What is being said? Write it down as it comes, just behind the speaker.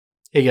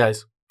Hey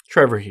guys,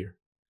 Trevor here.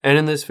 And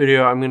in this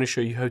video, I'm going to show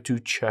you how to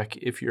check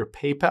if your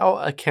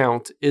PayPal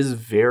account is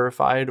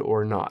verified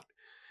or not.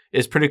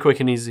 It's pretty quick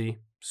and easy,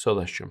 so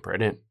let's jump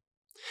right in.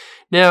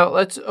 Now,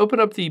 let's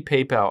open up the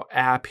PayPal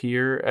app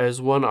here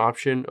as one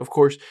option. Of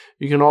course,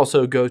 you can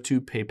also go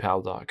to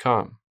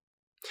paypal.com.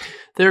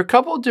 There are a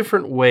couple of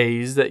different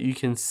ways that you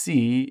can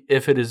see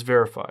if it is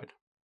verified.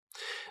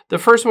 The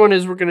first one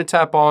is we're going to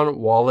tap on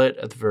Wallet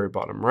at the very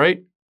bottom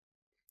right.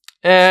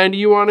 And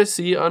you want to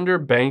see under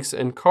banks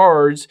and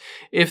cards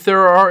if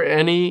there are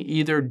any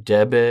either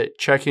debit,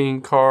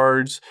 checking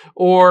cards,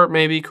 or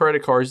maybe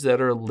credit cards that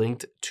are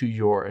linked to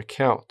your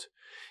account.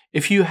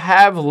 If you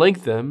have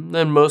linked them,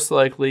 then most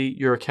likely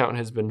your account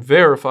has been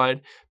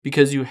verified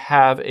because you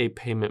have a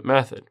payment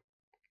method.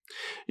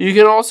 You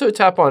can also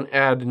tap on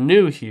Add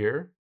New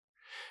here,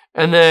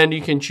 and then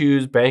you can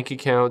choose bank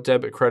account,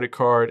 debit, credit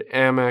card,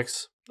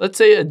 Amex, let's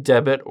say a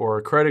debit or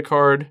a credit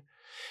card.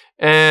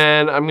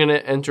 And I'm going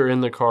to enter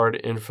in the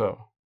card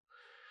info.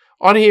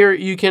 On here,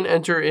 you can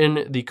enter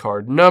in the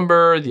card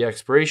number, the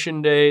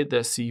expiration date, the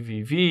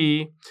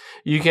CVV.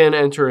 You can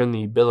enter in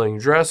the billing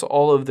address.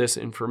 All of this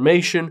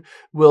information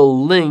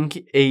will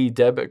link a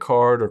debit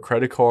card or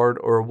credit card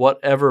or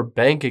whatever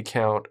bank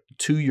account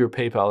to your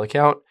PayPal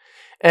account.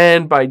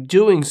 And by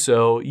doing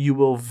so, you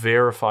will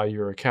verify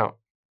your account.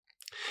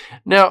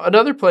 Now,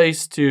 another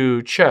place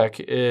to check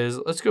is,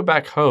 let's go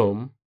back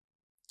home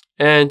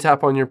and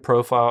tap on your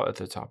profile at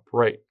the top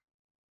right.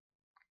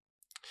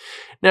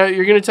 Now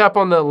you're going to tap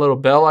on that little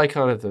bell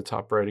icon at the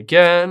top right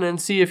again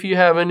and see if you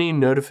have any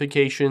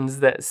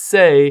notifications that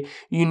say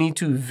you need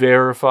to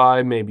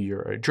verify maybe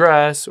your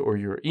address or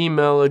your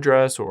email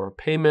address or a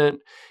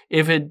payment.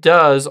 If it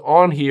does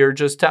on here,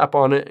 just tap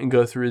on it and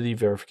go through the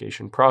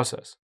verification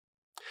process.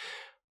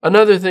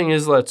 Another thing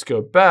is, let's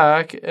go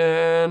back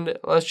and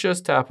let's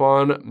just tap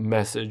on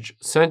Message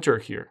Center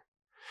here.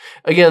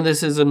 Again,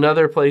 this is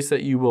another place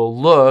that you will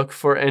look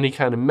for any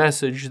kind of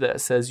message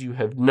that says you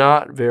have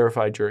not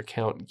verified your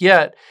account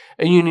yet,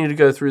 and you need to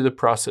go through the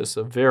process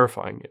of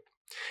verifying it.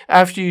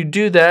 After you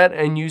do that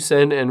and you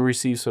send and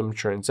receive some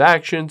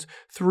transactions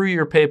through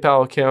your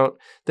PayPal account,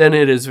 then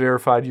it is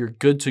verified, you're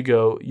good to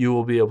go. You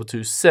will be able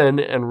to send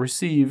and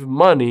receive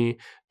money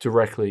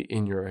directly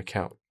in your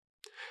account.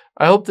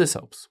 I hope this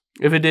helps.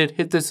 If it did,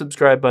 hit the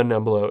subscribe button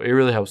down below. It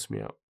really helps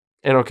me out.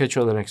 And I'll catch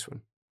you on the next one.